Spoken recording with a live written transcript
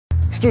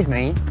Excuse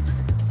me,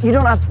 you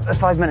don't have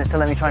 5 minutes to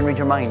let me try and read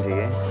your mind, do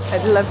you?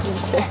 I'd love you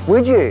to.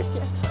 Would you?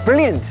 Yeah.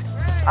 Brilliant.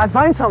 I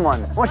found someone.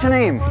 What's your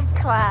name?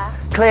 Claire.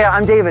 Claire,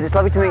 I'm David. It's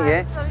lovely to meet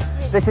you.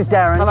 This is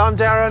Derren. Hello, I'm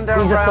Derren.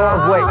 He's a sort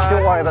of witch.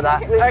 Don't worry about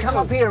that. Excellent. Come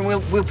up here and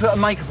we'll put a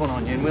microphone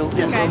on you and we'll do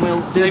David's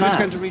that.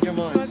 going to read your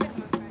mind.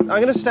 I'm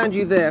going to stand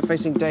you there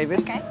facing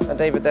David, and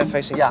David there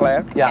facing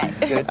Claire. Yeah,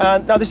 good.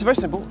 Now, this is very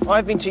simple.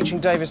 I've been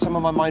teaching David some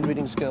of my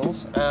mind-reading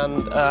skills,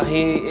 and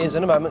he is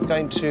in a moment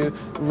going to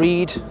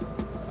read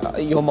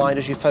your mind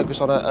as you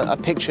focus on a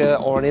picture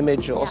or an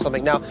image or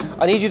something. Now,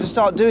 I need you to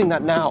start doing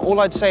that now. All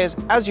I'd say is,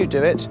 as you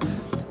do it,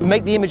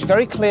 make the image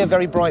very clear,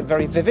 very bright,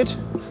 very vivid.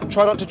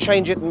 Try not to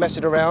change it and mess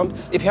it around.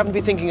 If you happen to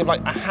be thinking of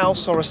like a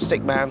house or a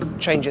stick man,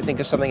 change it, think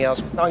of something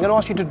else. Now, I'm going to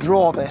ask you to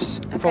draw this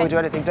before we do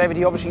anything. David,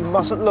 you obviously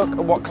mustn't look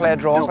at what Claire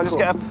draws. So just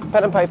get a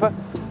pen and paper.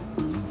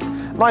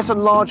 Nice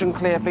and large and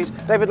clear, please.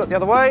 David, look the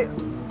other way.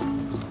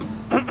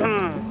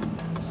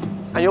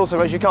 And you also,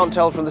 as you can't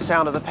tell from the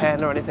sound of the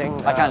pen or anything.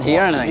 I can't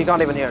hear anything. You can't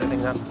even hear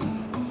anything then.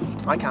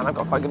 I can, I've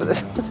got quite good at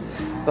this.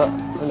 But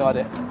I've no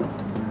idea.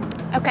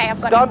 Okay, I've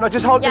got Done? it. No,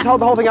 just hold the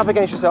whole thing up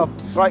against yourself.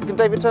 Right, can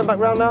David turn back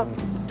round now?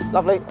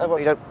 Lovely. Oh, well,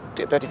 you don't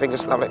get dirty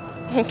fingers. Lovely.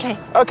 Okay.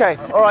 Okay,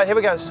 all right, here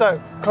we go.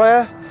 So,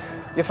 Claire,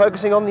 you're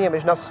focusing on the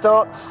image. Now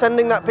start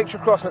sending that picture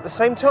across, and at the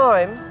same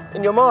time,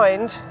 in your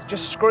mind,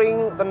 just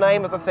scream the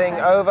name of the thing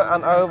over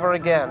and over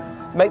again.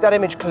 Make that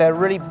image, Claire,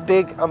 really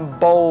big and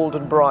bold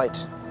and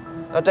bright.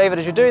 Now, David,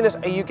 as you're doing this,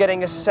 are you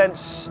getting a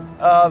sense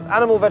of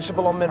animal,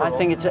 vegetable, or mineral? I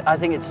think it's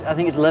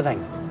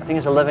living. I think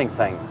it's a living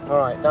thing. All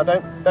right. Now,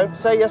 don't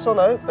say yes or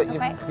no, but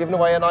you've given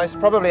away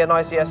probably a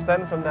nice yes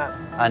then from that.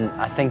 And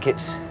I think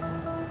it's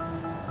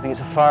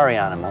a furry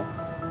animal,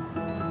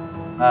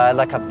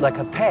 like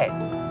a pet,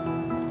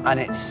 and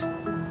it's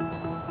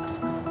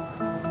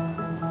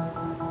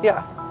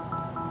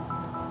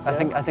I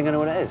think I know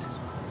what it is.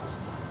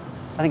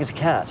 I think it's a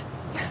cat.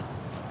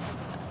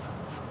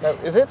 No,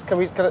 is it?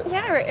 Can it?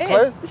 Yeah, it is.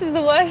 Clue? This is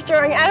the worst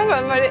drawing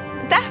ever, but it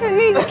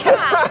definitely is a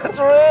cat. That's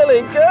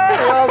really good.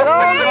 Well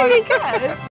done. Really good.